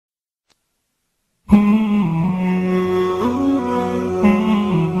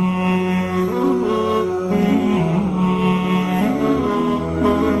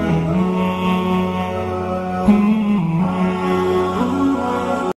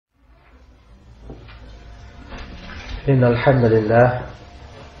إن الحمد لله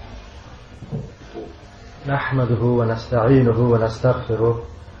نحمده ونستعينه ونستغفره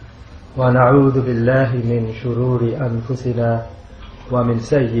ونعوذ بالله من شرور أنفسنا ومن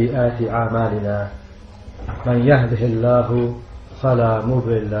سيئات أعمالنا من يهده الله فلا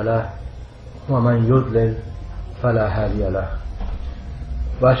مضل له ومن يضلل فلا هادي له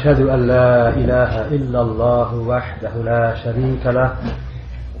وأشهد أن لا إله إلا الله وحده لا شريك له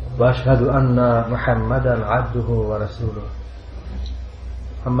وأشهد أن محمدا عبده ورسوله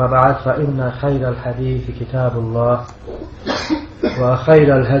أما بعد فإن خير الحديث كتاب الله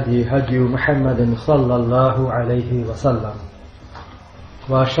وخير الهدي هدي محمد صلى الله عليه وسلم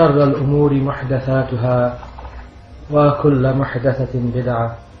وشر الأمور محدثاتها وكل محدثة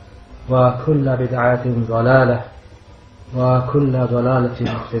بدعة وكل بدعة ضلالة وكل ضلالة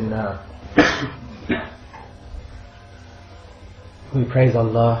في النار. We praise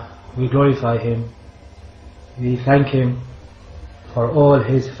Allah, we glorify Him, we thank Him for all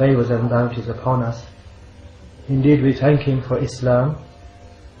His favors and bounties upon us. Indeed, we thank Him for Islam,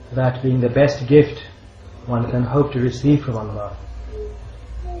 that being the best gift one can hope to receive from Allah.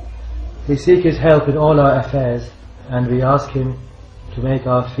 We seek His help in all our affairs, and we ask Him to make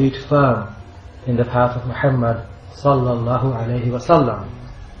our feet firm in the path of Muhammad sallallahu alayhi wasallam,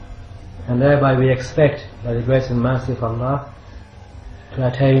 and thereby we expect, by the grace and mercy of Allah, to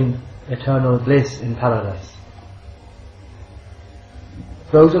attain eternal bliss in paradise.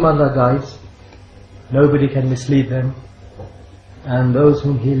 Those whom Allah guides, nobody can mislead them, and those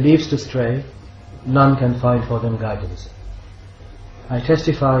whom He leaves to stray, none can find for them guidance. I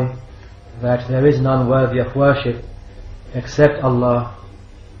testify that there is none worthy of worship except Allah,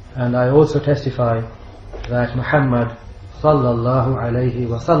 and I also testify that Muhammad sallallahu alayhi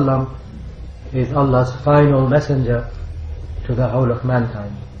wasallam is Allah's final messenger to the whole of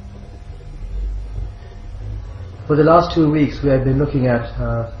mankind. For the last 2 weeks we have been looking at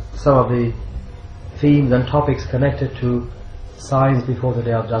some of the themes and topics connected to signs before the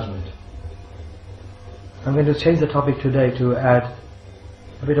Day of Judgment. I'm going to change the topic today to add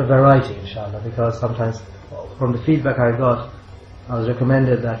a bit of variety, inshallah, because sometimes from the feedback I got, I was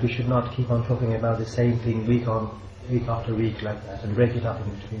recommended that we should not keep on talking about the same thing week after week like that, and break it up in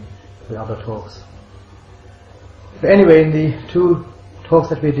between with other talks. But anyway, in the 2 talks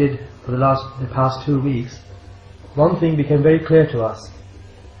that we did for the past 2 weeks, one thing became very clear to us,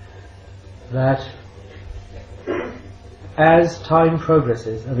 that as time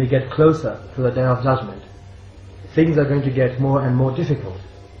progresses and we get closer to the Day of Judgment, things are going to get more and more difficult.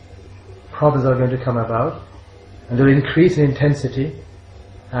 Problems are going to come about, and they will increase in intensity,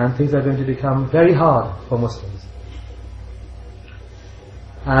 and things are going to become very hard for Muslims.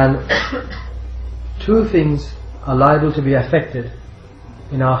 And 2 things are liable to be affected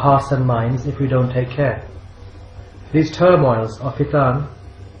in our hearts and minds if we don't take care. These turmoils of fitan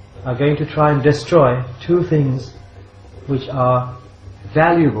are going to try and destroy 2 things which are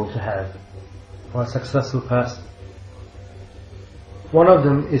valuable to have for a successful person. One of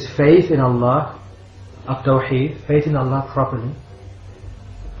them is faith in Allah, at-tawheed, faith in Allah properly,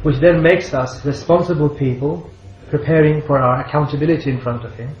 which then makes us responsible people preparing for our accountability in front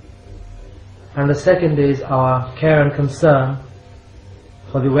of Him. And the second is our care and concern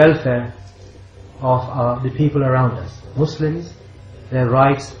for the welfare of the people around us, Muslims, their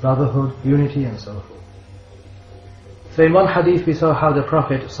rights, brotherhood, unity, and so forth. So in one hadith we saw how the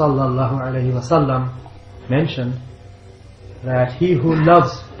Prophet sallallahu alaihi wasallam mentioned that he who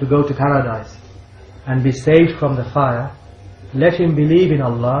loves to go to paradise and be saved from the fire, let him believe in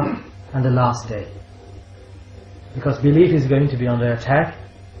Allah and the last day. Because belief is going to be under attack,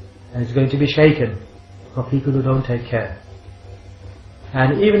 and it's going to be shaken for people who don't take care.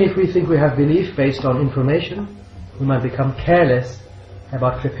 And even if we think we have belief based on information, we might become careless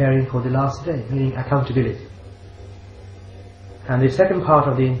about preparing for the last day, meaning accountability. And the second part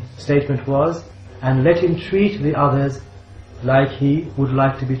of the statement was, and let him treat the others like he would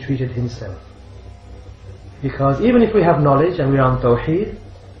like to be treated himself. Because even if we have knowledge and we are on tawheed,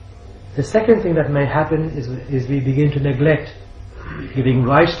 the second thing that may happen is we begin to neglect giving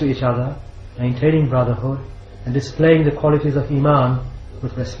rights to each other, maintaining brotherhood, and displaying the qualities of Iman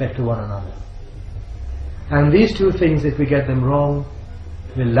with respect to one another. And these 2 things, if we get them wrong,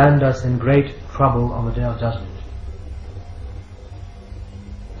 will land us in great trouble on the Day of Judgment.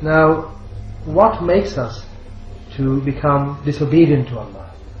 Now, what makes us to become disobedient to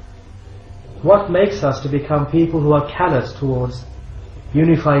Allah? What makes us to become people who are callous towards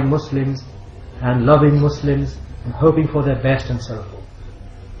unifying Muslims and loving Muslims and hoping for their best and so forth?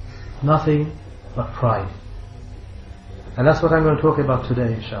 Nothing but pride. And that's what I'm going to talk about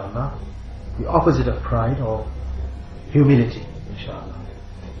today, inshallah. The opposite of pride, or humility, inshallah.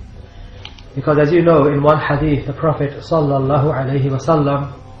 Because as you know, in one hadith, the Prophet sallallahu alaihi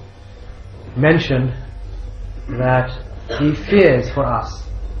wasallam mentioned that he fears for us,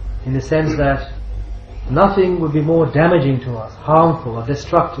 in the sense that nothing would be more damaging to us, harmful or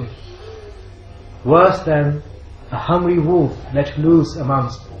destructive, worse than a hungry wolf let loose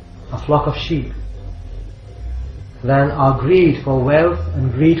amongst a flock of sheep, than our greed for wealth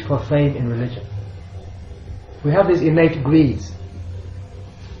and greed for fame in religion. We have these innate greeds.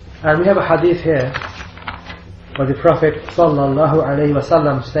 And we have a hadith here where the Prophet sallallahu alaihi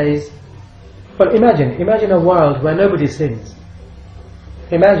wasallam says, well, imagine a world where nobody sins.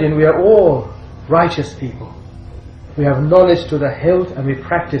 Imagine we are all righteous people. We have knowledge to the hilt and we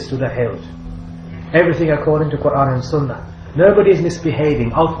practice to the hilt. Everything according to Quran and Sunnah. Nobody is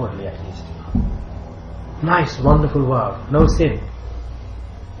misbehaving, outwardly at least. Nice, wonderful world, no sin.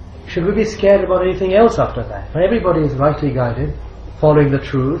 Should we be scared about anything else after that? When everybody is rightly guided, following the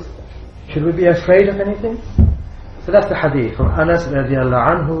truth, should we be afraid of anything? So that's the hadith from Anas radiallahu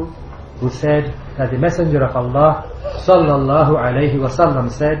anhu, who said that the Messenger of Allah sallallahu alayhi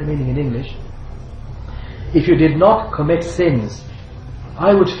wasallam said, meaning in English, if you did not commit sins,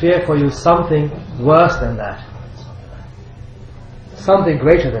 I would fear for you something worse than that, something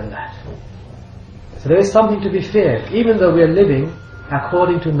greater than that. So there is something to be feared, even though we are living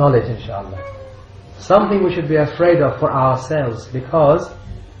according to knowledge, inshallah. Something we should be afraid of for ourselves, because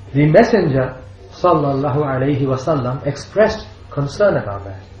the Messenger sallallahu alayhi wasallam expressed concern about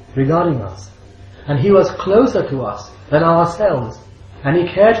that, regarding us. And he was closer to us than ourselves, and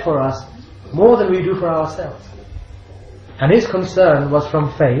he cared for us more than we do for ourselves. And his concern was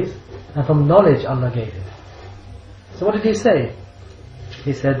from faith and from knowledge Allah gave him. So what did he say?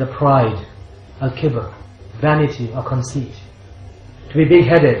 He said the pride, al-kibr, vanity or conceit, to be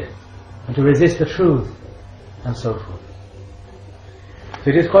big-headed and to resist the truth, and so forth. So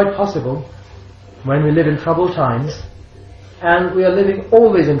it is quite possible, when we live in troubled times, and we are living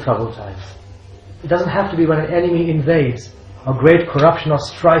always in troubled times. It doesn't have to be when an enemy invades, or great corruption or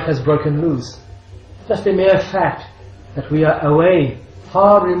strife has broken loose. Just the mere fact that we are away,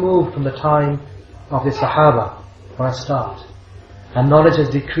 far removed from the time of the Sahaba, for a start, and knowledge has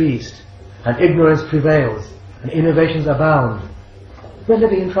decreased, and ignorance prevails, and innovations abound. We're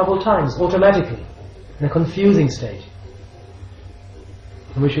living in troubled times, automatically, in a confusing state.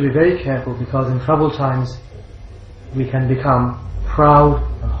 And we should be very careful, because in troubled times we can become proud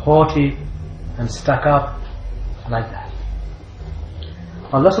and haughty and stuck up like that.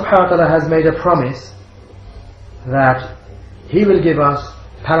 Allah subhanahu wa ta'ala has made a promise that He will give us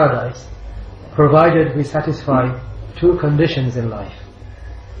paradise provided we satisfy two conditions in life.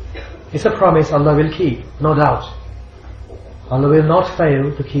 It's a promise Allah will keep, no doubt. Allah will not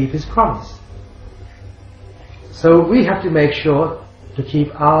fail to keep His promise. So we have to make sure to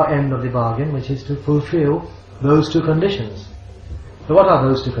keep our end of the bargain, which is to fulfill those two conditions. So what are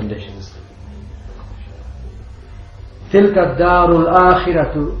those two conditions? تِلْكَ الدَّارُ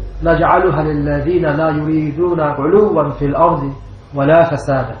الْآخِرَةُ نَجْعَلُهَا لِلَّذِينَ لَا يُرِيدُونَ عُلُوًّا فِي الْأَرْضِ وَلَا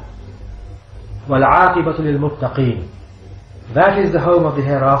فَسَادًا وَالْعَاقِبَةُ لِلْمُتَّقِينَ. That is the home of the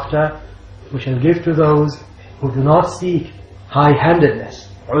hereafter, we shall give to those who do not seek high-handedness,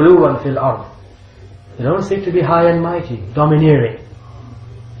 عُلُوًّا فِي الْأَرْضِ. They don't seek to be high and mighty, domineering,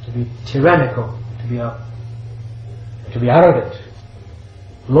 to be tyrannical, to be arrogant,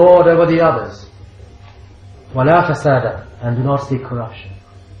 lord over the others. وَلَا فَسَادًا, and do not seek corruption.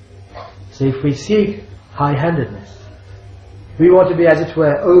 So if we seek high-handedness, we want to be, as it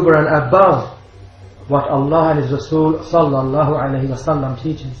were, over and above what Allah and His Rasul sallallahu alayhi wasallam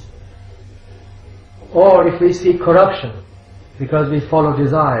teaches. Or if we seek corruption because we follow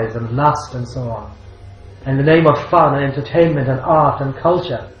desires and lust and so on, in the name of fun and entertainment and art and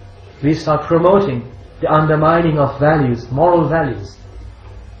culture, we start promoting the undermining of values, moral values,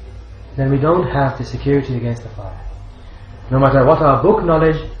 then we don't have the security against the fire. No matter what our book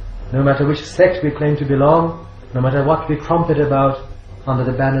knowledge, no matter which sect we claim to belong, no matter what we trumpet about under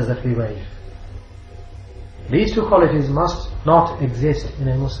the banners that we wave. These two qualities must not exist in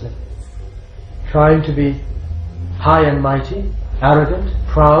a Muslim. Trying to be high and mighty, arrogant,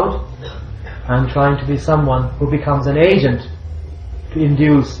 proud, and trying to be someone who becomes an agent to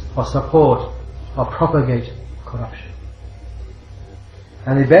induce or support or propagate corruption.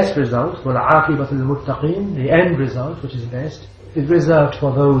 And the best result, وَالْعَاقِبَةُ لِلْمُتَّقِينَ, the end result, which is best, is reserved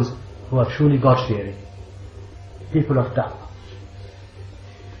for those who are truly God-fearing, people of taqwa.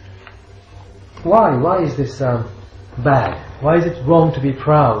 Why is this bad? Why is it wrong to be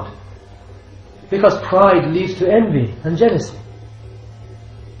proud? Because pride leads to envy and jealousy.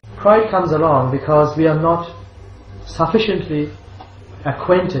 Pride comes along because we are not sufficiently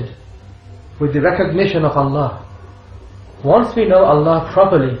acquainted with the recognition of Allah, once we know Allah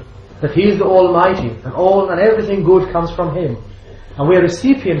properly, that He is the Almighty, and all and everything good comes from Him, and we are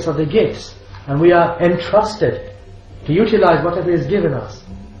recipients of the gifts, and we are entrusted to utilize whatever He has given us,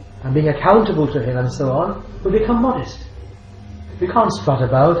 and being accountable to Him and so on, we become modest. We can't strut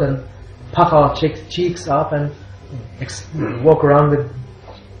about and puff our cheeks up and walk around with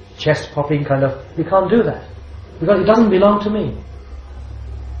chest popping kind of. We can't do that, because it doesn't belong to me.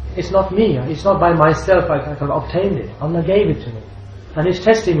 It's not me, it's not by myself I kind of obtained it. Allah gave it to me, and He's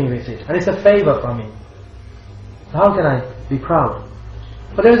testing me with it, and it's a favor from Him. How can I be proud?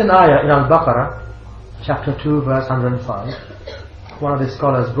 But there is an ayah in Al-Baqarah, chapter 2, verse 105. One of the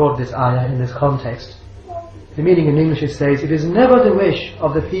scholars brought this ayah in this context. The meaning in English, it says, "It is never the wish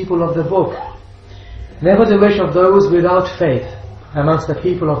of the people of the book, never the wish of those without faith amongst the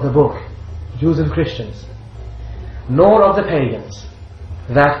people of the book, Jews and Christians, nor of the pagans,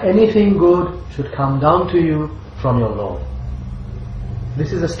 that anything good should come down to you from your Lord."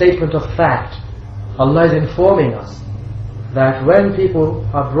 This is a statement of fact. Allah is informing us that when people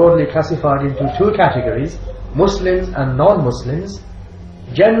are broadly classified into two categories, Muslims and non-Muslims,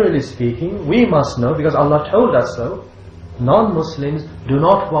 generally speaking, we must know, because Allah told us so, non-Muslims do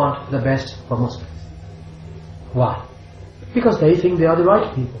not want the best for Muslims. Why? Because they think they are the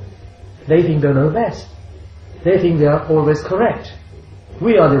right people. They think they know best. They think they are always correct.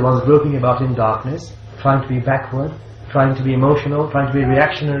 We are the ones groping about in darkness, trying to be backward, trying to be emotional, trying to be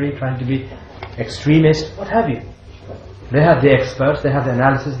reactionary, trying to be extremist, what have you. They have the experts, they have the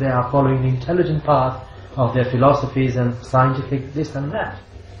analysis, they are following the intelligent path of their philosophies and scientific this and that.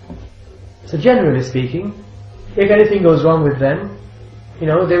 So generally speaking, if anything goes wrong with them, they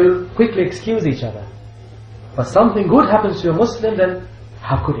will quickly excuse each other. But something good happens to a Muslim, then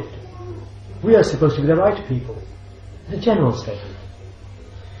how could it? We are supposed to be the right people. The general statement.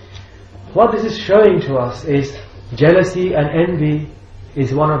 What this is showing to us is jealousy and envy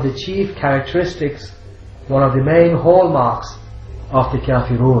is one of the chief characteristics, one of the main hallmarks of the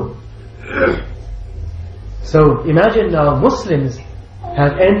kafirun. So imagine now Muslims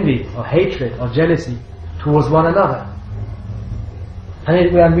have envy or hatred or jealousy towards one another.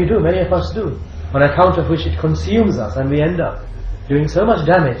 And we do, many of us do, on account of which it consumes us and we end up doing so much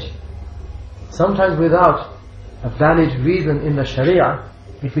damage. Sometimes without a valid reason in the Sharia.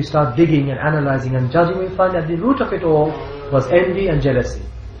 If we start digging and analyzing and judging, we find that the root of it all was envy and jealousy.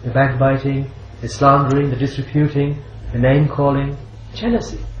 The backbiting, the slandering, the disreputing, the name calling,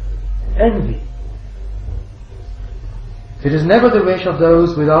 jealousy, envy. It is never the wish of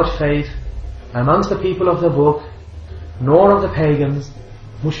those without faith amongst the people of the book, nor of the pagans,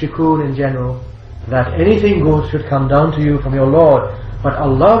 mushrikun in general, that anything good should come down to you from your Lord. But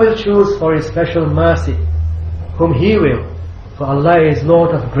Allah will choose for His special mercy whom He will. For Allah is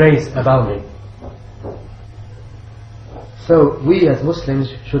Lord of grace abounding. So we as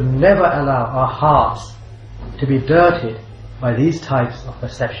Muslims should never allow our hearts to be dirtied by these types of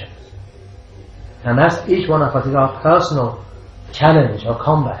perceptions. And that's each one of us is our personal challenge or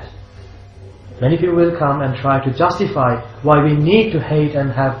combat. Many people will come and try to justify why we need to hate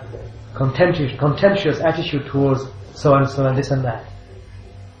and have contemptuous attitude towards so and so and this and that.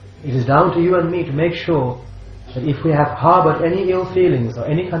 It is down to you and me to make sure that if we have harbored any ill feelings or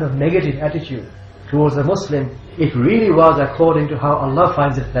any kind of negative attitude towards a Muslim, it really was according to how Allah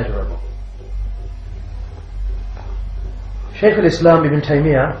finds it pleasurable. Shaykh al-Islam Ibn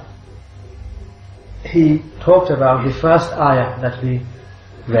Taymiyyah, he talked about the first ayah that we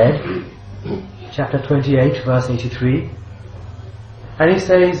read, chapter 28, verse 83, and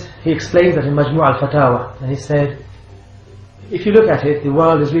he explains that in Majmu' al-Fatawa, and he said, if you look at it, the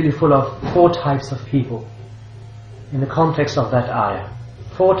world is really full of 4 types of people. In the context of that ayah,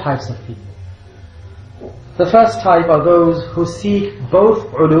 4 types of people. The first type are those who seek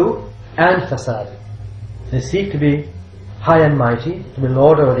both ulu and fasad. They seek to be high and mighty, to be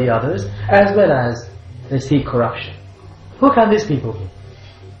lord over the others, as well as they seek corruption. Who can these people be?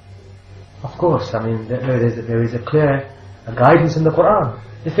 Of course, there is a clear guidance in the Quran.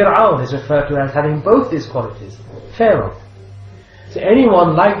 The Fir'aun is referred to as having both these qualities. Pharaoh. So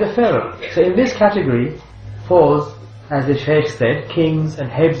anyone like the Pharaoh. So in this category falls, as the Shaykh said, kings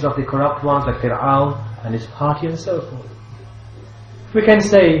and heads of the corrupt ones like Fir'aun and his party and so forth. We can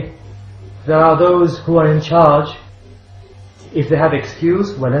say there are those who are in charge. If they have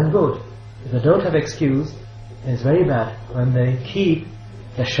excuse, well and good. If they don't have excuse, then it's very bad when they keep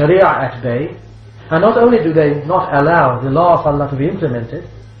the Sharia at bay. And not only do they not allow the law of Allah to be implemented,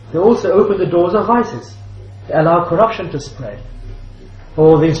 they also open the doors of vices. They allow corruption to spread,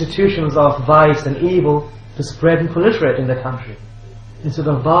 or the institutions of vice and evil to to spread and proliferate in the country, instead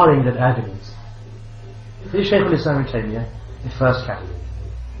of barring that avenues. This is Shaykh al-Islam ibn Taymiyyah, the first category.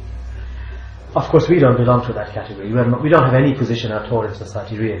 Of course, we don't belong to that category. We don't have any position at all in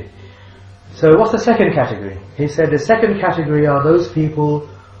society, really. So what's the second category? He said the second category are those people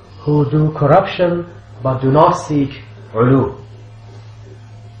who do corruption but do not seek ulu.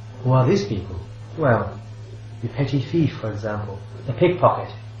 Who are these people? Well, the petty thief, for example, the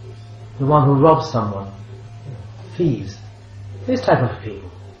pickpocket, the one who robs someone, thieves, this type of people.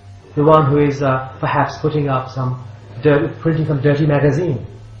 The one who is perhaps printing some dirty magazine,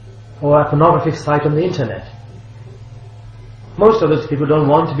 or a pornographic site on the internet. Most of those people don't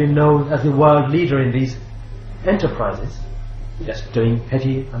want to be known as the world leader in these enterprises, just doing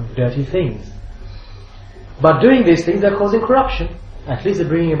petty and dirty things. But doing these things, they're causing corruption. At least they're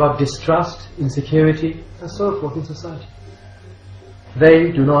bringing about distrust, insecurity, and so forth in society.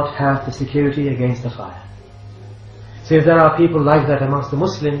 They do not have the security against the fire. So if there are people like that amongst the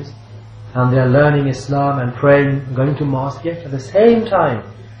Muslims, and they are learning Islam and praying, going to mosque, yet at the same time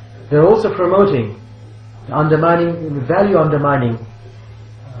they're also promoting value undermining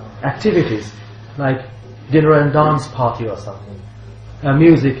activities like dinner and dance party or something, a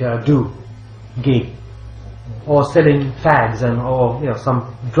music gig, or selling fags or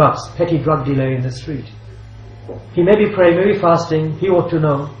some drugs, petty drug dealer in the street. He may be praying, maybe fasting. He ought to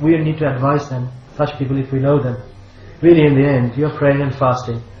know. We need to advise them, such people, if we know them. Really, in the end, you're praying and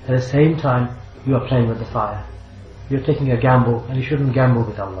fasting. At the same time, you are playing with the fire. You're taking a gamble, and you shouldn't gamble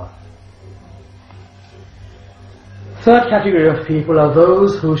with Allah. Third category of people are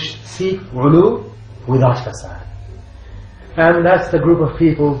those who seek ulu without fasad. And that's the group of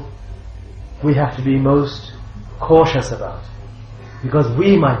people we have to be most cautious about, because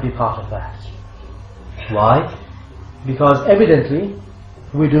we might be part of that. Why? Because evidently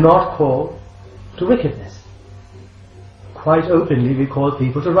we do not call to wickedness. Quite openly we call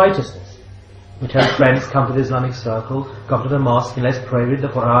people to righteousness. We tell friends, come to the Islamic circle, come to the mosque, let's pray, read the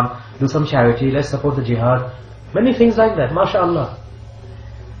Quran, do some charity, let's support the jihad. Many things like that, mashallah.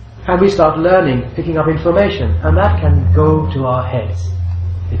 And we start learning, picking up information, and that can go to our heads.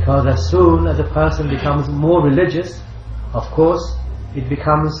 Because as soon as a person becomes more religious, of course, it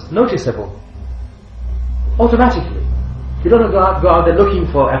becomes noticeable. Automatically. You don't go out there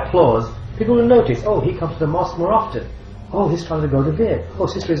looking for applause. People will notice, oh, he comes to the mosque more often. Oh, he's trying to grow the beard. Oh,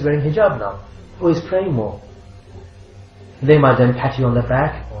 sister is wearing hijab now. Oh, he's praying more. They might then pat you on the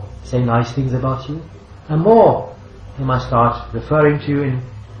back, or say nice things about you. And more, they might start referring to you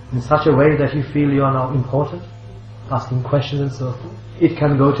in such a way that you feel you are now important, asking questions and so forth. It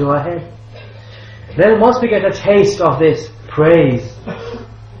can go to our head. Then once we get a taste of this praise,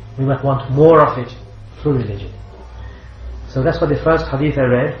 we might want more of it through religion. So that's what the first hadith I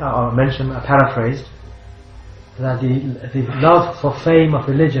read, or mentioned, paraphrased, that the love for fame of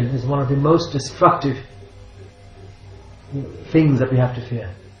religion is one of the most destructive things that we have to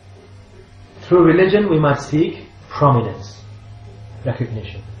fear. Through religion we might seek prominence,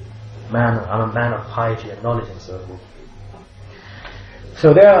 recognition. I'm a man of piety and knowledge and so forth.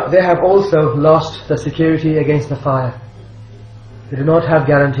 So they have also lost the security against the fire. They do not have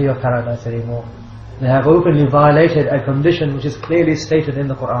guarantee of paradise anymore. They have openly violated a condition which is clearly stated in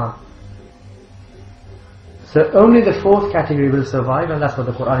the Quran. So only the fourth category will survive, and that's what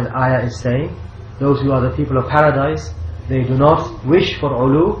the Quran in ayah is saying. Those who are the people of paradise, they do not wish for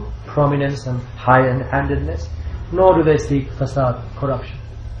ulu, prominence and high-handedness, nor do they seek fasad, corruption.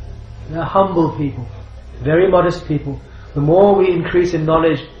 They are humble people, very modest people. The more we increase in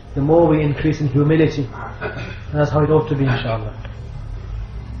knowledge, the more we increase in humility. And that's how it ought to be, inshallah.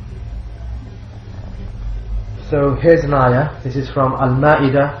 So here's an ayah. This is from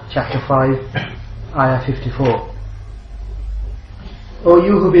Al-Ma'idah, chapter 5, ayah 54. O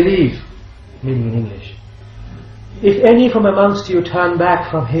you who believe, meaning in English, if any from amongst you turn back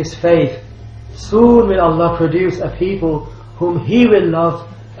from his faith, soon will Allah produce a people whom He will love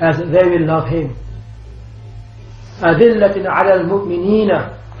as they will love Him. أذلة على المؤمنين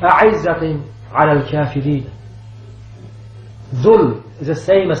أعزة على الكافرين. Dhul is the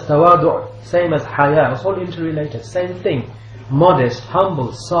same as tawadu', same as haya, it's all interrelated, same thing. Modest,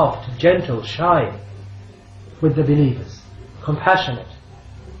 humble, soft, gentle, shy with the believers, compassionate.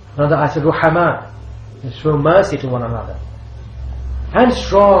 Another I said ruhama, show mercy to one another, and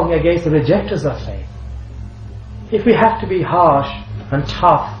strong against the rejectors of faith. If we have to be harsh and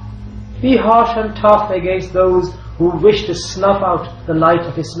tough, be harsh and tough against those who wish to snuff out the light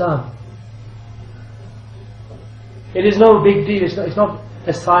of Islam. It is no big deal, it's not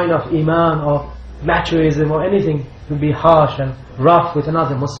a sign of iman or machoism or anything to be harsh and rough with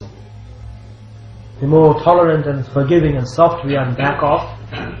another Muslim. the more tolerant and forgiving and soft we are and back off,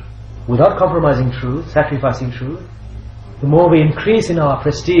 without compromising truth, sacrificing truth, the more we increase in our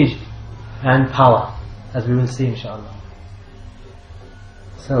prestige and power, as we will see inshallah.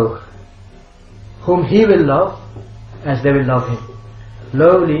 So, whom He will love, as they will love Him.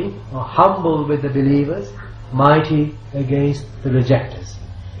 Lowly or humble with the believers, mighty against the rejectors.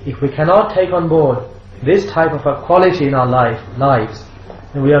 If we cannot take on board this type of a quality in our lives,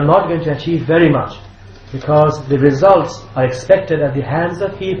 then we are not going to achieve very much, because the results are expected at the hands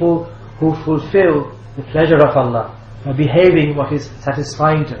of people who fulfill the pleasure of Allah by behaving what is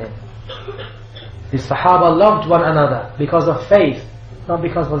satisfying to Him. The Sahaba loved one another because of faith, not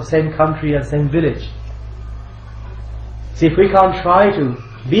because of the same country and same village. See, if we can't try to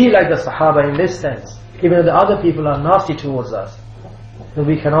be like the Sahaba in this sense, even if the other people are nasty towards us, then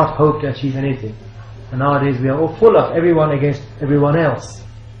we cannot hope to achieve anything. And nowadays we are all full of everyone against everyone else.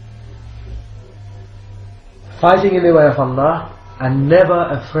 Fighting in the way of Allah and never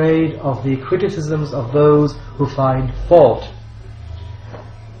afraid of the criticisms of those who find fault.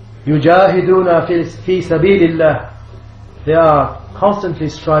 Yujahiduna fi sabilillah. They are constantly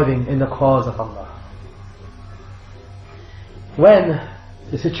striving in the cause of Allah. When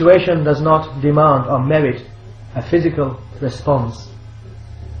the situation does not demand or merit a physical response,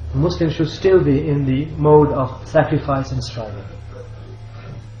 Muslims should still be in the mode of sacrifice and striving.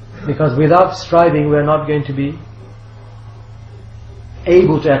 Because without striving we are not going to be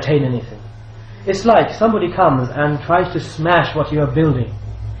able to attain anything. It's like somebody comes and tries to smash what you are building.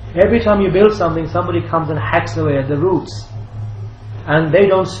 Every time you build something, somebody comes and hacks away at the roots. And they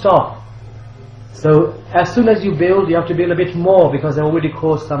don't stop. So as soon as you build, you have to build a bit more because they already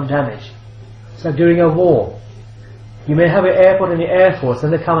caused some damage. It's like during a war. You may have an airport in the Air Force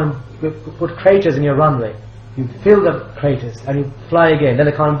and they come and put craters in your runway. You fill the craters and you fly again. Then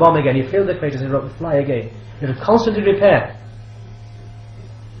they come and bomb again. You fill the craters and you fly again. You have to constantly repair.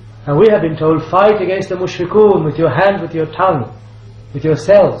 And we have been told, fight against the mushrikun with your hand, with your tongue, with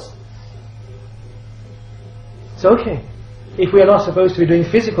yourselves. It's okay. If we are not supposed to be doing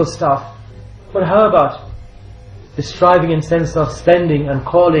physical stuff, but how about the striving in sense of spending and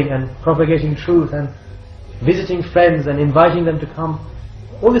calling and propagating truth and visiting friends and inviting them to come,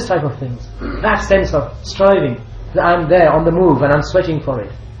 all this type of things. That sense of striving, that I'm there on the move and I'm sweating for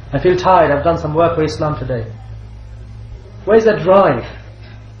it. I feel tired, I've done some work for Islam today. Where's that drive?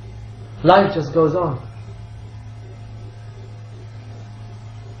 Life just goes on.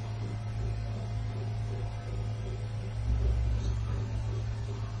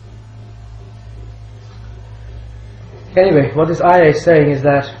 Anyway, what this ayah is saying is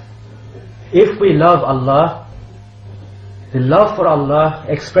that if we love Allah, the love for Allah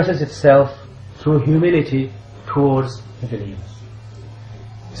expresses itself through humility towards the believers.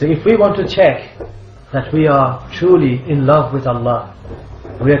 So if we want to check that we are truly in love with Allah,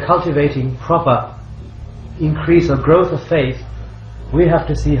 we are cultivating proper increase or growth of faith, we have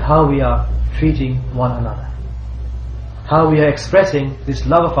to see how we are treating one another, how we are expressing this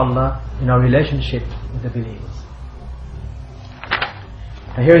love of Allah in our relationship with the believers.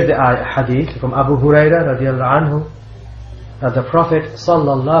 And here is the hadith from Abu Hurairah radiallahu anhu, that the Prophet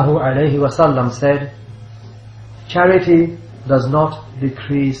sallallahu alayhi wasallam said, charity does not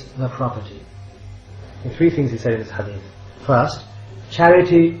decrease the property. And three things he said in this hadith. First,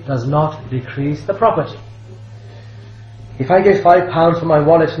 charity does not decrease the property. If I give £5 for my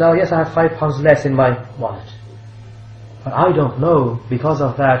wallet now, yes, I have £5 less in my wallet. But I don't know, because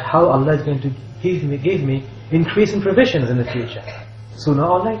of that, how Allah is going to give me increase in provisions in the future, sooner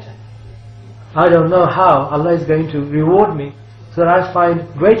or later. I don't know how Allah is going to reward me so that I find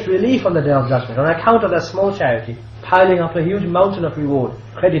great relief on the Day of Judgment on account of that small charity, piling up a huge mountain of reward,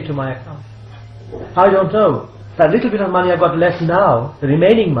 credit to my account. I don't know that little bit of money I've got left now, the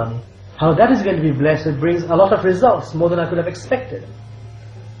remaining money, how that is going to be blessed. It brings a lot of results, more than I could have expected.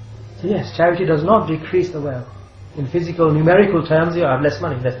 So yes, charity does not decrease the wealth. In physical, numerical terms, you have less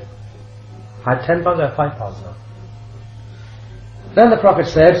money. I had £10, I have £5 now. Then the Prophet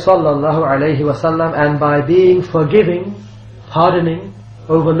said, sallallahu alayhi wasallam, and by being forgiving, pardoning,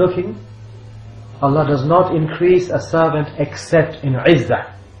 overlooking, Allah does not increase a servant except in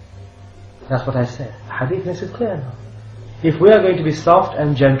izzah. That's what I said. The hadith makes it clear now. If we are going to be soft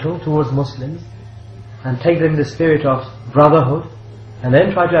and gentle towards Muslims and take them in the spirit of brotherhood and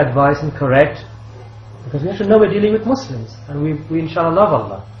then try to advise and correct, because we have to know we're dealing with Muslims and we inshallah love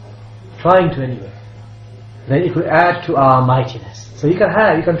Allah, trying to anyway, then it will add to our mightiness. So you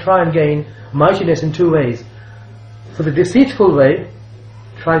can try and gain mightiness in two ways. So the deceitful way,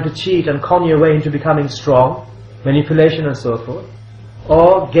 trying to cheat and con your way into becoming strong, manipulation and so forth,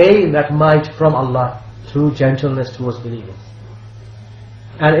 or gain that might from Allah through gentleness towards believers.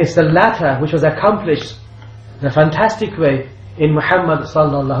 And it's the latter which was accomplished in a fantastic way in Muhammad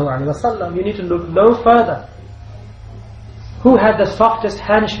sallallahu alaihi wasallam. You need to look no further. Who had the softest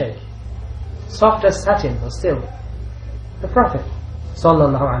handshake, softest satin or silk? The Prophet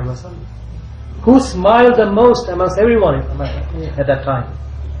sallallahu alaihi wasallam. Who smiled the most amongst everyone at that time?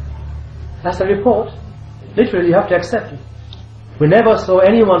 That's a report. Literally, you have to accept it. We never saw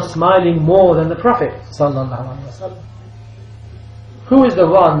anyone smiling more than the Prophet sallallahu alaihi wasallam. Who is the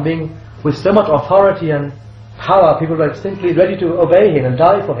one being with so much authority and power, people were simply ready to obey him and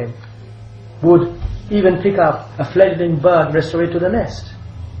die for him, would even pick up a fledgling bird and restore it to the nest?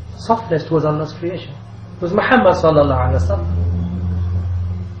 Softness towards Allah's creation. It was Muhammad sallallahu alaihi wasallam.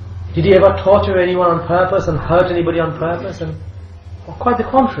 Did he ever torture anyone on purpose and hurt anybody on purpose? Or quite the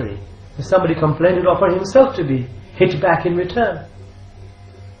contrary. If somebody complained, he'd offer himself to be hit back in return.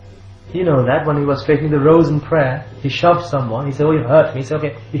 You know that when he was taking the rose in prayer, he shoved someone, he said, "Oh, you hurt me." He said,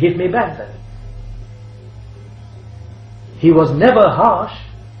 "Okay, you hit me back then." He was never harsh.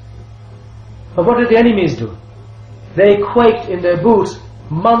 But what did the enemies do? They quaked in their boots,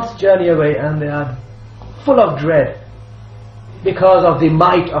 months' journey away, and they are full of dread because of the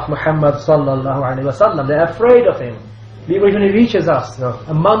might of Muhammad sallallahu alaihi wasallam. They are afraid of him. Even when he reaches us,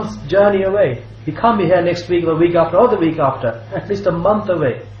 a month's journey away, he can't be here next week or the week after or the week after, at least a month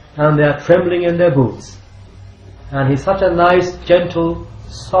away, and they are trembling in their boots. And he's such a nice, gentle,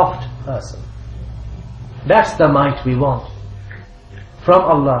 soft person. That's the might we want from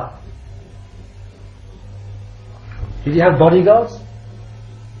Allah. Did he have bodyguards?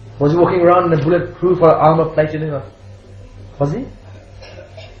 Was he walking around in a bulletproof or armor-plated? Was he?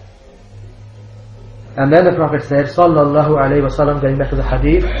 And then the Prophet said, sallallahu alayhi wasallam, going back to the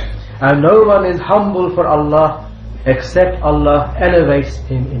hadith, and no one is humble for Allah except Allah elevates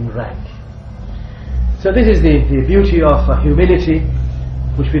him in rank. So this is the beauty of humility,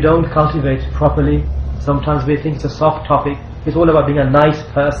 which we don't cultivate properly. Sometimes we think it's a soft topic. It's all about being a nice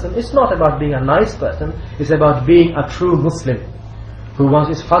person. It's not about being a nice person. It's about being a true Muslim who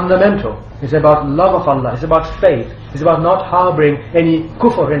wants is fundamental. It's about love of Allah. It's about faith. It's about not harboring any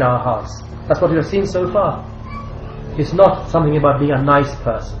kufr in our hearts. That's what we have seen so far. It's not something about being a nice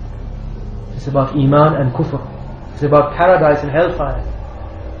person. It's about iman and kufr. It's about paradise and hellfire.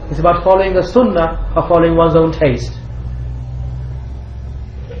 It's about following the sunnah or following one's own taste.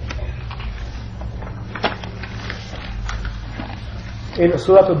 In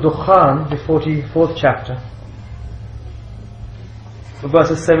Surah Al-Dukhan, the 44th chapter,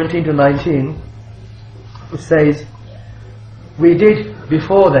 verses 17 to 19, it says, "We did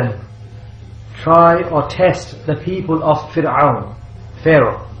before them try or test the people of Pharaoh.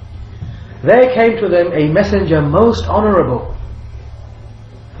 There came to them a messenger most honorable.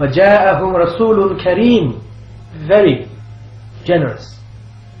 وَجَاءَهُمْ رَسُولٌ كَرِيمٌ, very generous,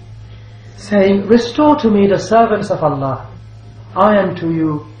 saying, Restore to me the servants of Allah. I am to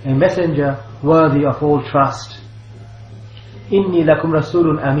you a messenger worthy of all trust. Inni lakum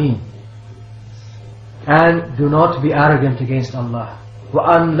rasulun ameen. And do not be arrogant against Allah.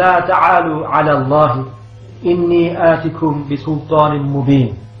 وَأَنْ لَا تَعَالُوا عَلَى اللَّهِ إِنِّي آتِكُمْ بِسُلْطَانٍ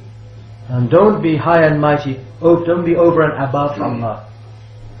مُبِينٍ. And don't be high and mighty, don't be over and above Allah.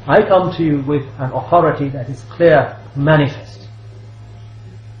 I come to you with an authority that is clear, manifest."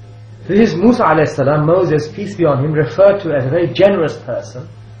 This is Musa a.s., Moses, peace be on him, referred to as a very generous person,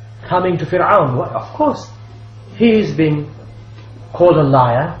 coming to Fir'aun. Well, of course, he is being called a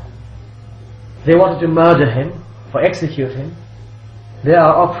liar. They wanted to murder him, or execute him. They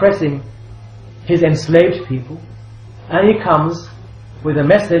are oppressing his enslaved people. And he comes with a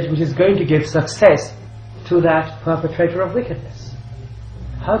message which is going to give success to that perpetrator of wickedness.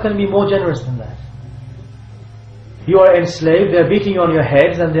 How can we be more generous than that? You are enslaved, they are beating you on your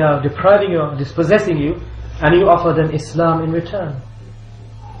heads and they are depriving you, dispossessing you, and you offer them Islam in return.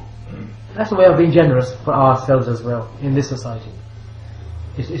 That's a way of being generous for ourselves as well in this society.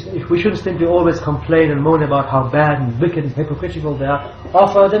 We shouldn't simply always complain and moan about how bad and wicked and hypocritical they are.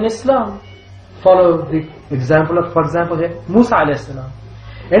 Offer them Islam. Follow the example of, for example, here, Musa a.s.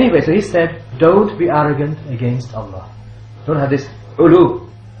 Anyway, so he said, don't be arrogant against Allah. Don't have this ulu.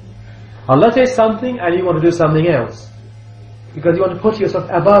 Allah says something and you want to do something else, because you want to put yourself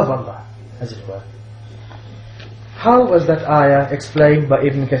above Allah, as it were. How was that ayah explained by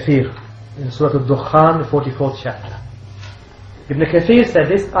Ibn Kathir in Surah Al-Dukhan, the 44th chapter? Ibn Kathir said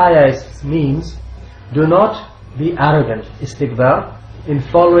this ayah means, do not be arrogant, istikbar, in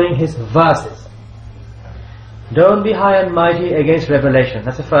following his verses. Don't be high and mighty against revelation.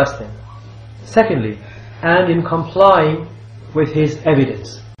 That's the first thing. Secondly, and in complying with his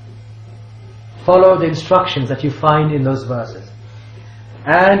evidence. Follow the instructions that you find in those verses.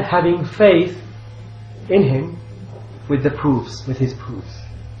 And having faith in him with the proofs, with his proofs.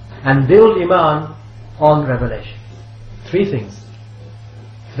 And build iman on revelation. 3 things.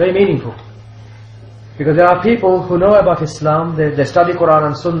 Very meaningful. Because there are people who know about Islam, they study Quran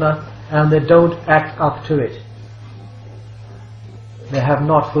and Sunnah, and they don't act up to it. They have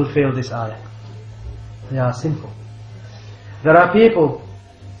not fulfilled this ayah. They are sinful. There are people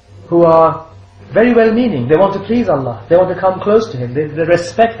who are very well meaning. They want to please Allah. They want to come close to Him. They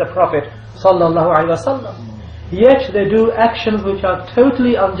respect the Prophet sallallahu alaihi wasallam. Yet they do actions which are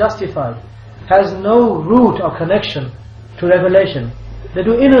totally unjustified. Has no root or connection to revelation. They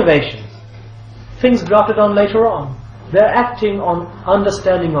do innovations. Things drafted on later on. They're acting on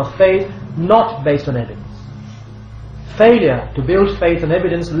understanding of faith, not based on evidence. Failure to build faith on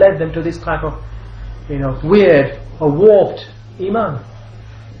evidence led them to this type of, weird or warped iman.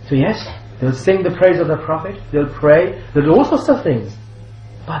 So yes, they'll sing the praise of the Prophet, they'll pray, they'll do all sorts of things,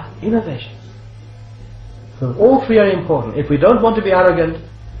 but innovation. So all 3 are important. If we don't want to be arrogant,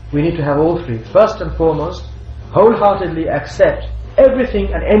 we need to have all 3. First and foremost, wholeheartedly accept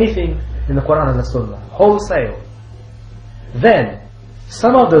everything and anything in the Quran and the Sunnah, wholesale. Then,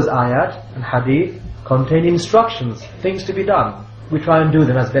 some of those ayat and hadith contain instructions, things to be done. We try and do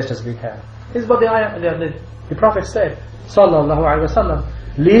them as best as we can. This is what the Prophet said, sallallahu alaihi wasallam,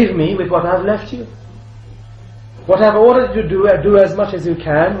 leave me with what I have left you. What I have ordered you to do as much as you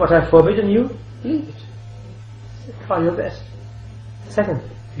can. What I have forbidden you, leave it. Try your best. Second,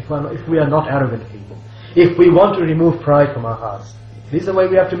 if we are not arrogant people, if we want to remove pride from our hearts, this is the way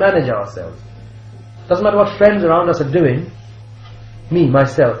we have to manage ourselves. Doesn't matter what friends around us are doing, me,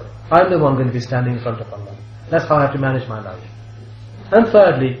 myself, I'm the one going to be standing in front of Allah. That's how I have to manage my life. And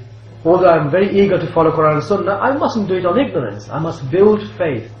thirdly, although I'm very eager to follow Quran and Sunnah, I mustn't do it on ignorance. I must build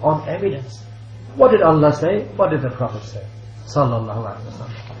faith on evidence. What did Allah say? What did the Prophet say? Sallallahu alaihi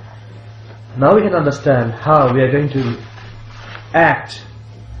wasallam. Now we can understand how we are going to act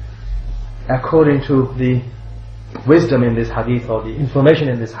according to the wisdom in this hadith, or the information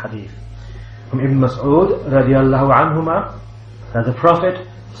in this hadith. From Ibn Mas'ud radiallahu anhuma, that the Prophet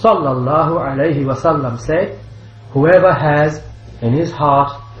sallallahu alayhi wasallam said, whoever has in his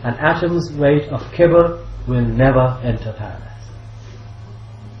heart an atom's weight of kibr will never enter paradise.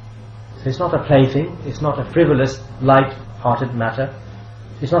 So it's not a plaything, it's not a frivolous, light-hearted matter.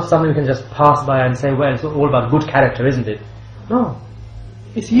 It's not something we can just pass by and say, well, it's all about good character, isn't it? No.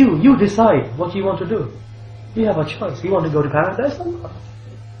 It's you. You decide what you want to do. You have a choice. You want to go to paradise or not?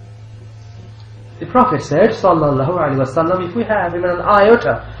 The Prophet said, sallallahu alaihi wasallam, if we have even an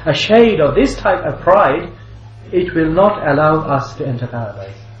iota, a shade of this type of pride, it will not allow us to enter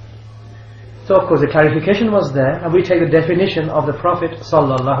paradise. So of course the clarification was there, and we take the definition of the Prophet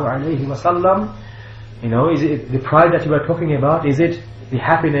sallallahu alaihi wasallam. Is it the pride that you were talking about? Is it the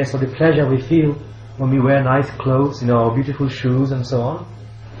happiness or the pleasure we feel when we wear nice clothes, beautiful shoes and so on?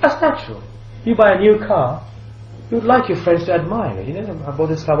 That's natural. You buy a new car, you would like your friends to admire it. I bought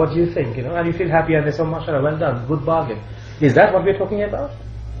this car, what do you think? And you feel happy and they say, mashallah, well done, good bargain. Is that what we're talking about?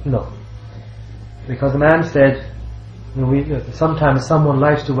 No. Because the man said, sometimes someone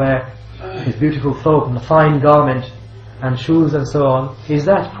likes to wear his beautiful thobe and a fine garment and shoes and so on. Is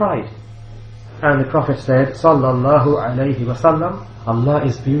that pride? And the Prophet said, sallallahu alayhi wasallam, Allah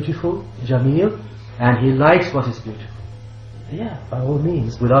is beautiful, Jameel, and He likes what is beautiful. Yeah, by all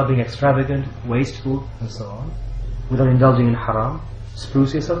means, without being extravagant, wasteful, and so on, without indulging in haram,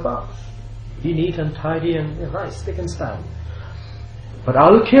 spruce yourself up. Be neat and tidy and nice, spick and span. But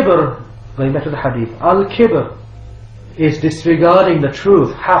al-kibr, going back to the hadith, al-kibr is disregarding the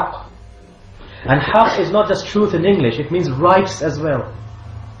truth, haqq. And haqq is not just truth in English, it means rights as well.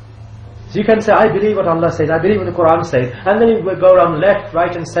 So you can say, I believe what Allah says, I believe what the Quran says, and then you will go around left,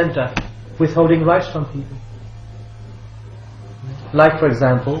 right and center, withholding rights from people. Like for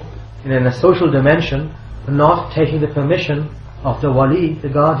example, in a social dimension, not taking the permission of the wali, the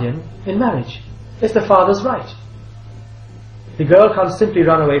guardian, in marriage. It's the father's right. The girl can't simply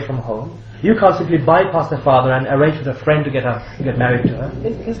run away from home. You can't simply bypass the father and arrange with a friend to get married to her.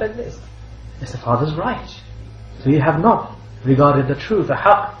 Things like this. It's the father's right. So you have not regarded the truth, the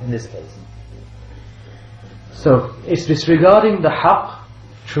haqq in this case. So it's disregarding the haqq,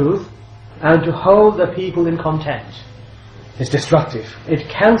 truth, and to hold the people in contempt. It's destructive. It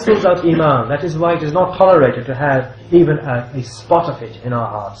cancels out iman. That is why it is not tolerated to have even a spot of it in our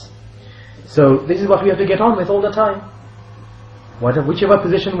hearts. So this is what we have to get on with all the time. Whichever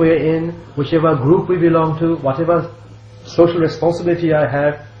position we're in, whichever group we belong to, whatever social responsibility I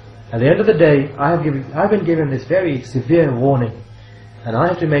have, At the end of the day, I've been given this very severe warning, and I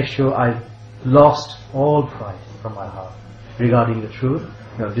have to make sure I've lost all pride from my heart regarding the truth,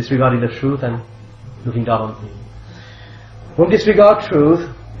 disregarding the truth and looking down on people. When we disregard truth,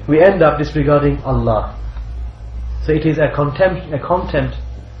 we end up disregarding Allah. So it is a contempt,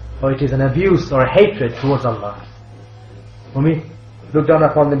 or it is an abuse or a hatred towards Allah. When we look down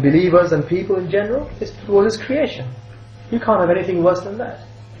upon the believers and people in general, it's towards His creation. You can't have anything worse than that.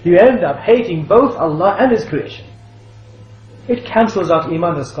 You end up hating both Allah and His creation. It cancels out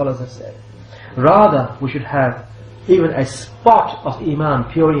Iman, the scholars have said. Rather, we should have even a spot of Iman,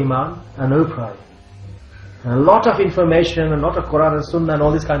 pure Iman, and no pride. And a lot of information, and a lot of Quran and Sunnah and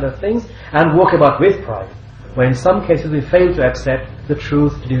all these kind of things, and walk about with pride, where in some cases we fail to accept the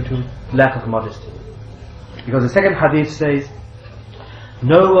truth due to lack of modesty. Because the second hadith says,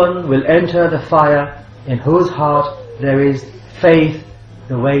 no one will enter the fire in whose heart there is faith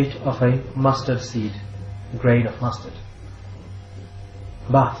the weight of a mustard seed, a grain of mustard.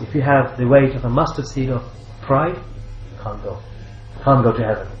 But if you have the weight of a mustard seed of pride, you can't go to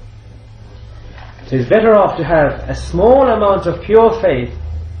heaven. So it's better off to have a small amount of pure faith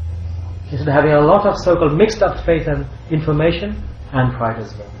instead of having a lot of so-called mixed up faith and information and pride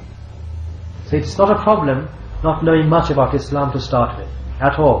as well. So it's not a problem not knowing much about Islam to start with,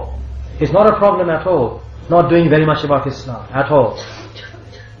 at all. It's not a problem at all not doing very much about Islam, at all.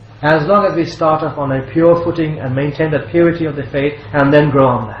 As long as we start off on a pure footing and maintain that purity of the faith and then grow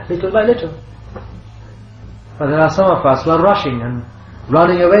on that, little by little. But there are some of us who are rushing and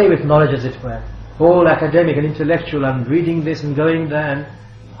running away with knowledge as it were, all academic and intellectual and reading this and going there, and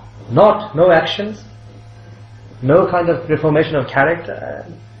no actions, no kind of reformation of character.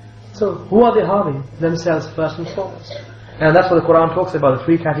 So who are they harming? Themselves first and foremost. And that's what the Quran talks about, the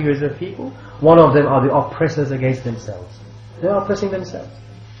three categories of people. One of them are the oppressors against themselves. They are oppressing themselves.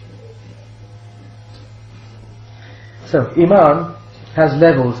 So Iman has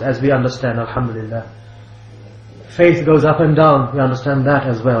levels, as we understand, alhamdulillah. Faith goes up and down, we understand that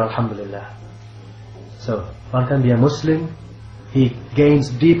as well, alhamdulillah. So one can be a Muslim, he gains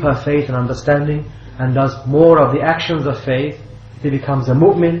deeper faith and understanding and does more of the actions of faith. He becomes a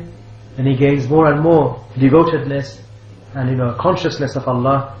mu'min, and he gains more and more devotedness and consciousness of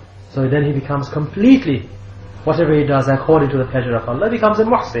Allah. So then he becomes completely, whatever he does according to the pleasure of Allah, becomes a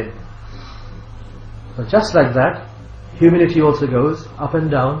muhsin. So just like that, humility also goes up and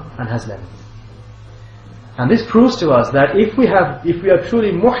down and has levels. And this proves to us that if we are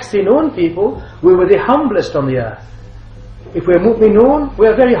truly muhsinun people, we were the humblest on the earth. If we are mu'minun, we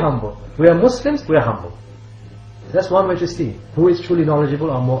are very humble. We are Muslims, we are humble. That's one way to see who is truly knowledgeable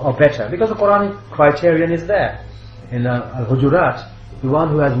or better, because the Quranic criterion is there. In Al-Hujurat, the one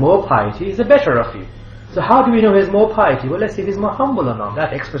who has more piety is the better of you. So how do we know he has more piety? Well, let's see if he's more humble or not.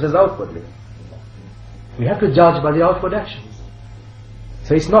 That expresses outwardly. We have to judge by the outward actions.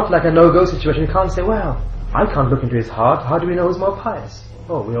 So it's not like a no-go situation. You can't say, well, I can't look into his heart. How do we know who's more pious?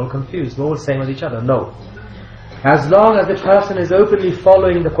 Oh, we're all confused. We're all saying with each other. No. As long as the person is openly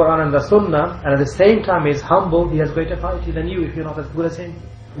following the Quran and the Sunnah, and at the same time is humble, he has greater piety than you if you're not as good as him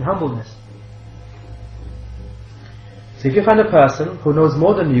in humbleness. So if you find a person who knows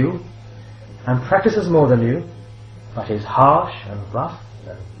more than you and practices more than you, but is harsh and rough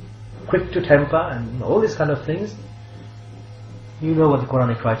and quick to temper and all these kind of things, you know what the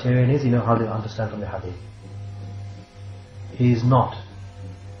Quranic criterion is, you know how they understand from the Hadith. He is not.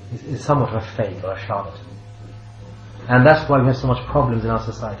 He is somewhat of a fake or a charlatan. And that's why we have so much problems in our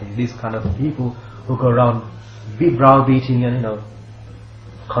society. These kind of people who go around browbeating and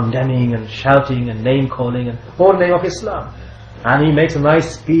condemning and shouting and name calling and all in the name of Islam. And he makes a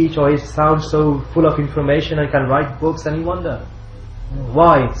nice speech, or he sounds so full of information and can write books, and you wonder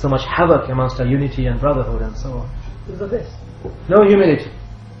why so much havoc amongst our unity and brotherhood and so on. Because of this. No humility.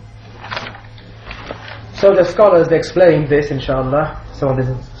 So the scholars, they explain this, inshallah. Some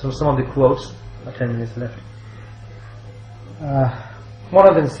of the quotes. 10 minutes left. One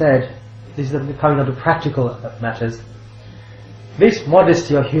of them said, this is coming on to practical matters, this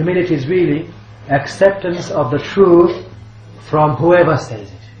modesty or humility is really acceptance of the truth from whoever says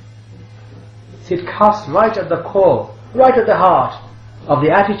it. See, it cuts right at the core, right at the heart of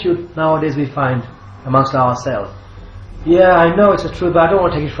the attitude nowadays we find amongst ourselves. Yeah, I know it's the truth, but I don't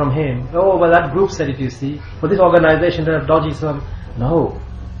want to take it from him. Oh, well, that group said it, you see. But this organization, they're dodgy, so no.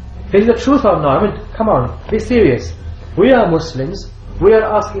 Is it the truth or not? I mean, come on, be serious. We are Muslims. We are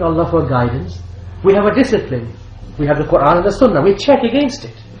asking Allah for guidance. We have a discipline. We have the Quran and the Sunnah. We check against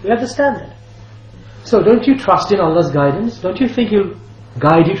it. We have the standard. So don't you trust in Allah's guidance? Don't you think He'll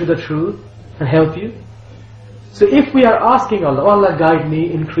guide you to the truth and help you? So if we are asking Allah, oh Allah guide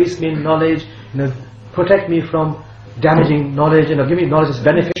me, increase me in knowledge, protect me from damaging knowledge, give me knowledge that's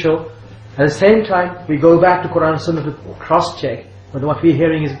beneficial. At the same time, we go back to Quran and Sunnah to cross-check whether what we're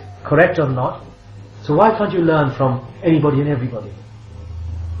hearing is correct or not. So why can't you learn from anybody and everybody?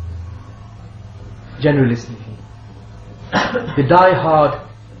 Generally speaking. The die-hard,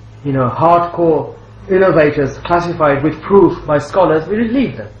 hardcore innovators classified with proof by scholars, we just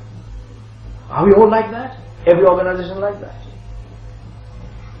leave them. Are we all like that? Every organization like that?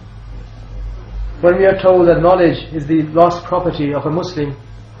 When we are told that knowledge is the lost property of a Muslim,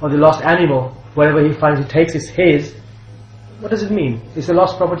 or the lost animal, wherever he finds he takes is his, what does it mean? It's a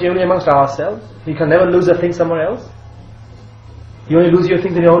lost property only amongst ourselves? You can never lose a thing somewhere else? You only lose your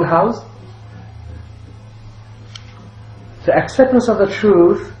things in your own house? The acceptance of the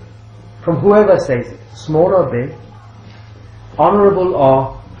truth from whoever says it, small or big, honorable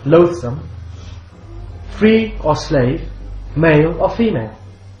or loathsome, free or slave, male or female.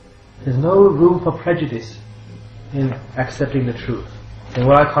 There's no room for prejudice in accepting the truth. And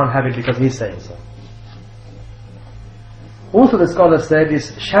well, I can't have it because he's saying so. Also the scholar said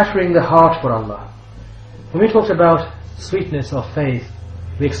is shattering the heart for Allah. When we talked about sweetness of faith,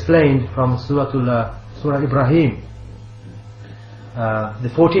 we explained from Surah Ibrahim, the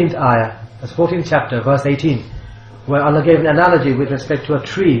 14th ayah, that's 14th chapter, verse 18, where Allah gave an analogy with respect to a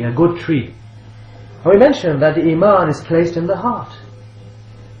tree, a good tree. And we mentioned that the Iman is placed in the heart.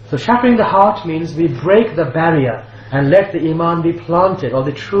 So shattering the heart means we break the barrier and let the Iman be planted, or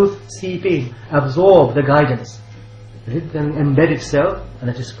the truth seep in, absorb the guidance. Let it then embed itself and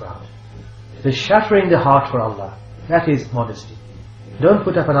let it sprout. The shattering the heart for Allah, that is modesty. Don't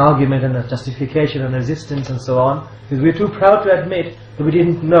put up an argument and a justification and resistance and so on, because we're too proud to admit that we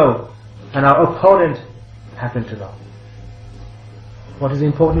didn't know and our opponent happened to know. What is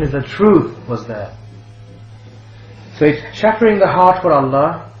important is the truth was there. So it's shattering the heart for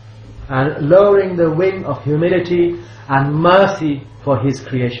Allah and lowering the wing of humility and mercy for His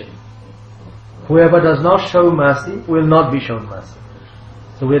creation. Whoever does not show mercy will not be shown mercy.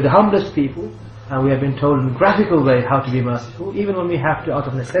 So we are the humblest people, and we have been told in a graphical way how to be merciful. Even when we have to, out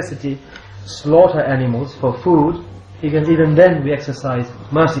of necessity, slaughter animals for food, even then we exercise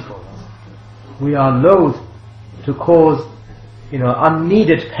mercifulness. We are loath to cause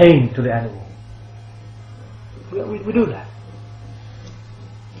unneeded pain to the animal. We do that.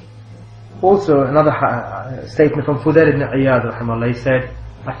 Also, another statement from Fudail ibn Iyad, rahimahullah, he said,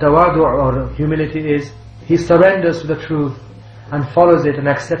 At-tawadu' or humility is, he surrenders to the truth and follows it and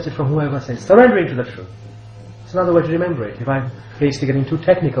accepts it from whoever says. Surrendering to the truth. It's another way to remember it. If I'm basically getting too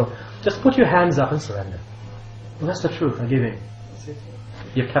technical, just put your hands up and surrender. Well, that's the truth, I give in.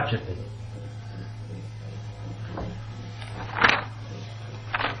 You've captured me.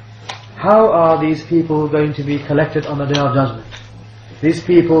 How are these people going to be collected on the Day of Judgment? These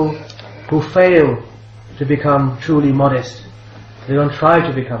people who fail to become truly modest. They don't try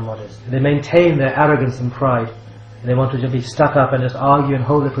to become modest. They maintain their arrogance and pride. They want to just be stuck up and just argue and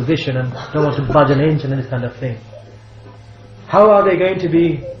hold their position and don't want to budge an inch and this kind of thing. How are they going to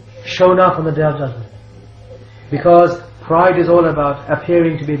be shown up on the Day of Judgment? Because pride is all about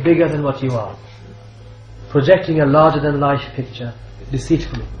appearing to be bigger than what you are. Projecting a larger than life picture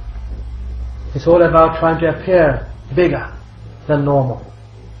deceitfully. It's all about trying to appear bigger than normal.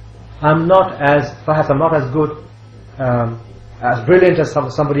 Perhaps I'm not as good, as brilliant as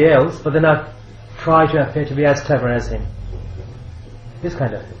somebody else, but then I try to appear to be as clever as him. This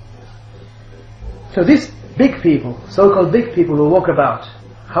kind of thing. So these big people, so-called big people who walk about,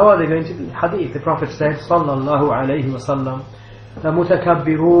 how are they going to be? Hadith, the Prophet said, Sallallahu Alaihi Wasallam, the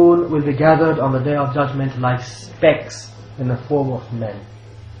mutakabbirun will be gathered on the Day of Judgment like specks in the form of men.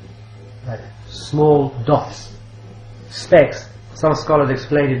 Like small dots. Specks. Some scholars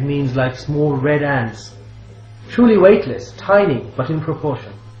explain it means like small red ants. Truly weightless, tiny, but in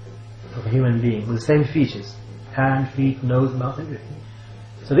proportion of a human being with the same features. Hand, feet, nose, mouth, everything.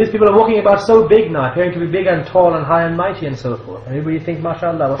 So these people are walking about so big now, appearing to be big and tall and high and mighty and so forth. And everybody thinks,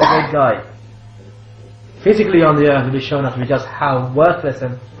 mashallah, what a great guy. Physically on the earth will be shown up to be just how worthless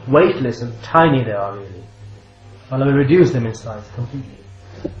and weightless and tiny they are really. Allah will reduce them in size completely.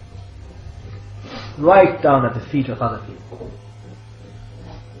 Right down at the feet of other people.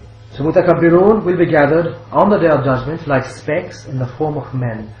 So mutakabbirun will be gathered on the Day of Judgment like specks in the form of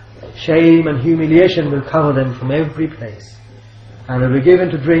men. Shame and humiliation will cover them from every place. And will be given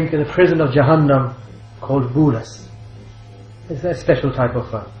to drink in the prison of Jahannam called Buras. It's a special type of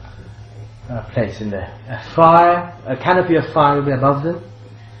place in there. A canopy of fire will be above them.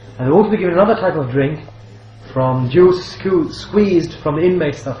 And they will also be given another type of drink from juice squeezed from the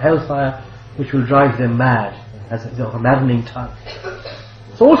inmates of hellfire, which will drive them mad. as a maddening type.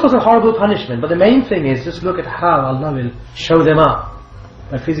 So all sorts of horrible punishment, but the main thing is just look at how Allah will show them up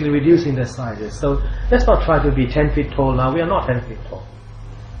by physically reducing their sizes. So let's not try to be 10 feet tall now. We are not 10 feet tall.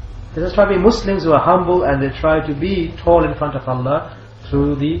 Let's try to be Muslims who are humble, and they try to be tall in front of Allah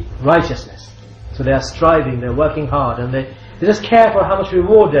through the righteousness. So they are striving, they're working hard, and they just care for how much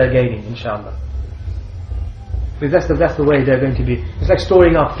reward they're gaining, inshallah. Because that's the way they're going to be. It's like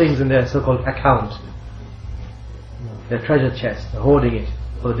storing up things in their so-called account, their treasure chest, they're hoarding it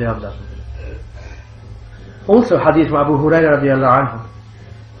for the day of judgment. Also, hadith from Abu Hurairah radiallahu anhu,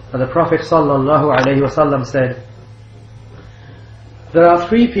 that the Prophet sallallahu alayhi wasallam said, there are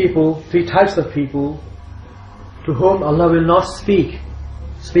three types of people to whom Allah will not speak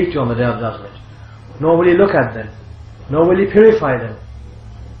to on the day of judgment. Nor will He look at them, nor will He purify them.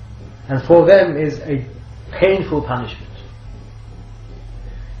 And for them is a painful punishment.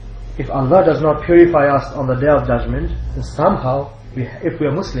 If Allah does not purify us on the day of judgment, then somehow, if we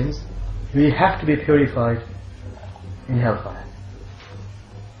are Muslims, we have to be purified in hellfire.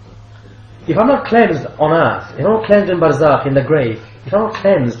 If I'm not cleansed on earth, if I'm not cleansed in barzakh, in the grave, if I'm not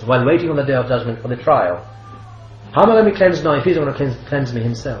cleansed while waiting on the day of judgment for the trial, how am I going to be cleansed now if He's going to cleanse me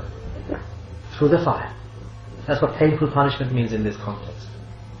Himself? Through the fire. That's what painful punishment means in this context.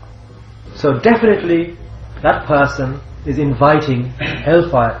 So definitely that person is inviting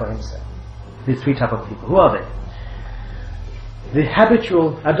hellfire for himself. These three types of people. Who are they? The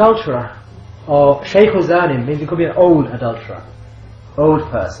habitual adulterer, or Shaykh Zanim, means it could be an old adulterer, old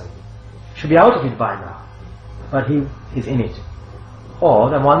person. Should be out of it by now, but he is in it. Or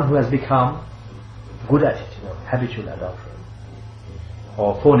the one who has become good at it, habitual adulterer,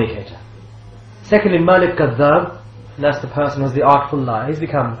 or fornicator. Secondly, Malik Kadhab, that's the person who's the artful liar. He's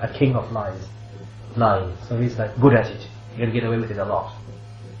become a king of lies, lying. So he's like good at it. He can get away with it a lot.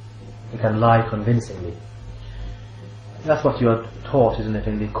 He can lie convincingly. That's what you are taught, isn't it,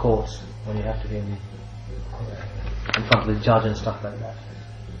 in the courts, when you have to be in front of the judge and stuff like that.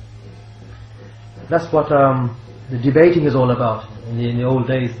 That's what the debating is all about. In the old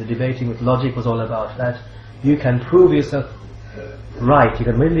days, the debating with logic was all about that. You can prove yourself right, you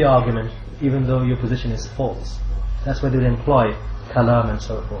can win the argument, even though your position is false. That's why they employ kalam and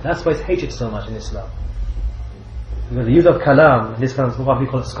so forth. That's why it's hated so much in Islam. Because the use of kalam, this kind of what we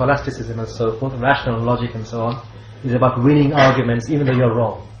call scholasticism and so forth, rational logic and so on, is about winning arguments even though you're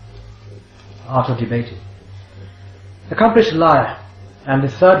wrong. Art of debating. Accomplished liar. And the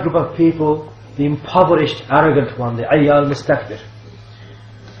third group of people, the impoverished, arrogant one, the ayyal mustakbir.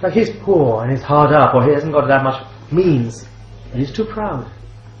 Like he's poor and he's hard up, or he hasn't got that much means, and he's too proud.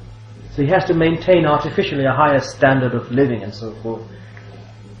 So he has to maintain artificially a higher standard of living and so forth.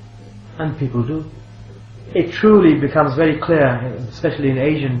 And people do. It truly becomes very clear, especially in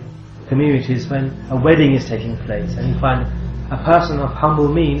Asian communities, when a wedding is taking place and you find a person of humble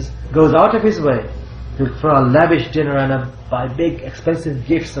means goes out of his way to throw a lavish dinner and buy big expensive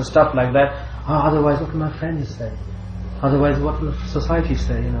gifts and stuff like that. Otherwise what will my friends say? Otherwise what will society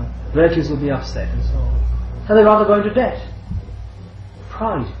say? Relatives will be upset and so on. So they rather go into debt.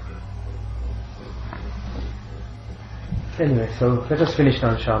 Pride. Anyway, so let us finish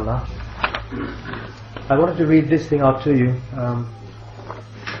now, inshallah. I wanted to read this thing out to you.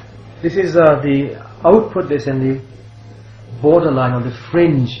 This is the output, this in the borderline, on the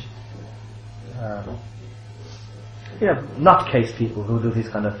fringe, nutcase people who do these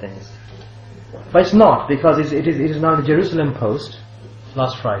kind of things. But it's not, because it is now the Jerusalem Post,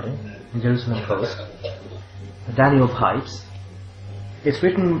 last Friday, the Jerusalem Post, Daniel Pipes. It's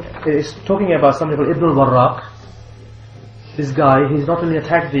talking about somebody called Ibn al-Warraq. This guy, he's not only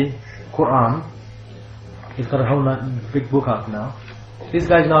attacked the Quran, he's got a whole big book out now. This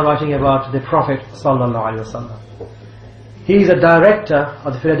guy is now writing about the Prophet sallallahu alaihi wasallam. He is a director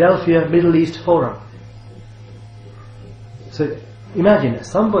of the Philadelphia Middle East Forum. So imagine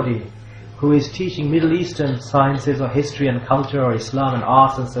somebody who is teaching Middle Eastern sciences or history and culture or Islam and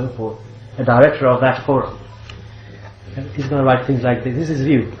arts and so forth, a director of that forum. And he's going to write things like this. This is his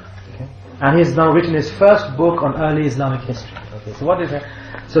view. Okay? And he's now written his first book on early Islamic history. Okay, so what is that?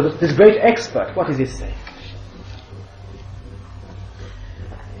 So this great expert, what is he saying?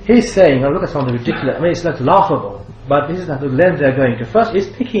 He's saying, look at some of the ridiculous, it's like laughable, but this is the length they're going to. First, he's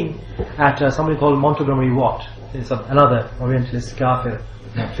picking at somebody called Montgomery Watt. He's another Orientalist, kafir,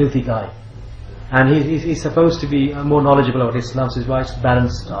 filthy guy. And he's supposed to be more knowledgeable about Islam, so he writes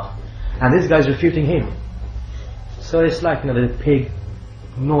balanced stuff. And this guy's refuting him. So it's like, the pig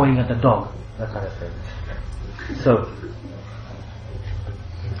gnawing at the dog, that kind of thing. So,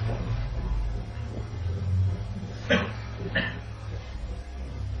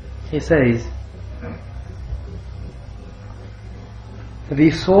 he says, the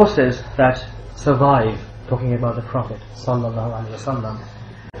sources that survive, talking about the Prophet sallallahu alaihi wasallam,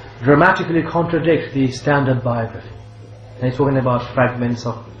 dramatically contradict the standard biography. And he's talking about fragments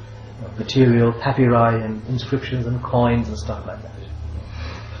of material, papyri and inscriptions and coins and stuff like that.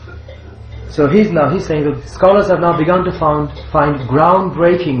 So he's saying that scholars have now begun to find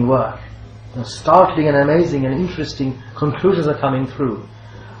groundbreaking work. Startling and amazing and interesting conclusions are coming through.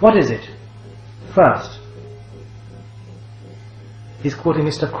 What is it? First, he's quoting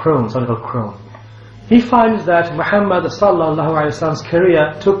Mr. Crone, Oliver Crone. He finds that Muhammad sallallahu alaihi wasallam's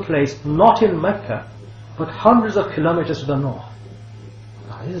career took place not in Mecca, but hundreds of kilometers to the north.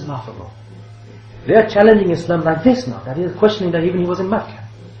 Now, this is laughable. They are challenging Islam like this now, that he is questioning that even he was in Mecca.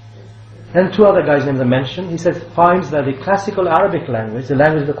 And two other guys' names are mentioned. He says, finds that the classical Arabic language, the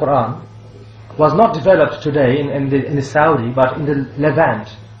language of the Quran, was not developed today in the Saudi, but in the Levant,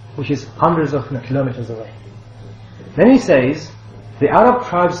 which is hundreds of kilometers away. Then he says, the Arab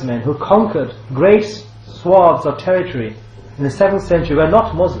tribesmen who conquered great swaths of territory in the 7th century were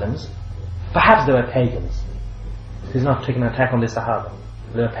not Muslims, perhaps they were pagans. He's not taking an attack on the Sahaba,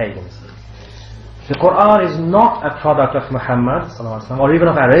 they were pagans. The Quran is not a product of Muhammad or even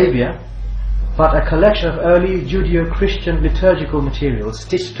of Arabia, but a collection of early Judeo-Christian liturgical materials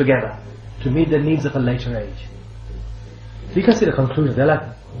stitched together to meet the needs of a later age. So you can see the conclusion, they're like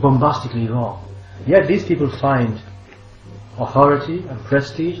bombastically wrong. Yet these people find authority and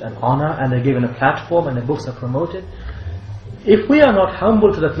prestige and honor, and they're given a platform and their books are promoted. If we are not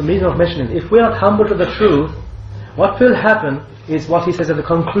humble to the meaning of mentioning, if we are not humble to the truth, what will happen is what he says at the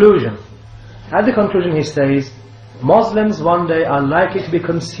conclusion. At the conclusion he says, Muslims one day are likely to be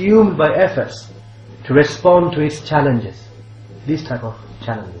consumed by efforts to respond to its challenges. These type of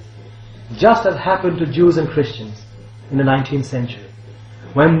challenges. Just as happened to Jews and Christians in the 19th century,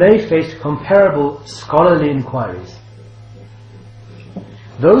 when they faced comparable scholarly inquiries.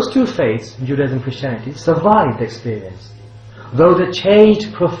 Those two faiths, Judaism and Christianity, survived the experience, though they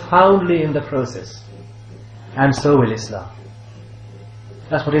changed profoundly in the process. And so will Islam.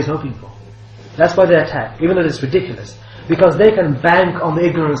 That's what he's hoping for. That's why they attack, even though it's ridiculous, because they can bank on the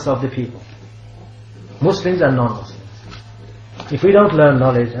ignorance of the people, Muslims and non-Muslims. If we don't learn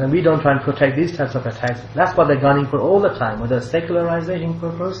knowledge and we don't try and protect these types of attacks, that's what they're gunning for all the time, whether secularization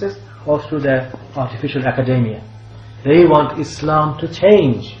process or through their artificial academia. They want Islam to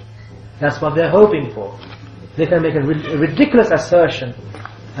change. That's what they're hoping for. They can make a ridiculous assertion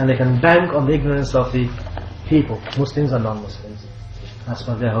and they can bank on the ignorance of the people, Muslims and non-Muslims. That's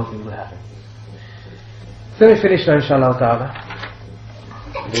what they're hoping will happen. So we finish now, inshallah ta'ala,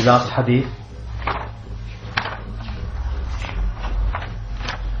 the last hadith.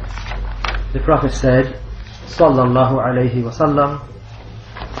 The Prophet said, sallallahu alayhi wa sallam,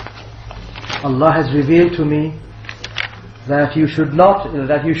 Allah has revealed to me that you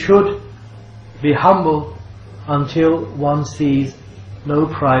should be humble until one sees no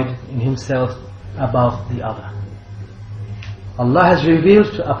pride in himself above the other. Allah has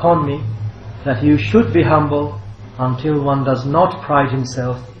revealed upon me that you should be humble until one does not pride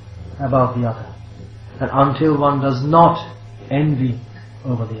himself above the other, and until one does not envy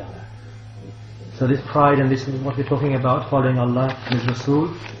over the other. So this pride, and this is what we're talking about, following Allah and His Rasul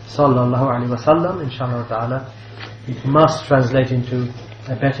sallallahu alaihi wasallam, inshallah ta'ala, it must translate into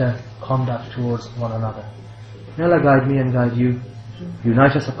a better conduct towards one another. May Allah guide me and guide you,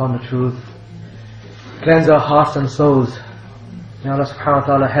 unite us upon the truth, cleanse our hearts and souls. May Allah subhanahu wa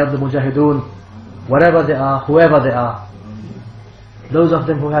ta'ala help the mujahideen, whatever they are, whoever they are. Those of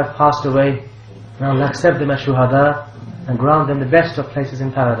them who have passed away, may Allah accept them as shuhada and grant them the best of places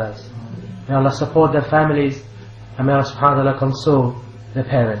in paradise. May Allah support their families, and may Allah subhanahu wa ta'ala console their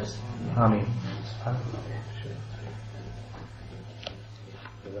parents. Ameen.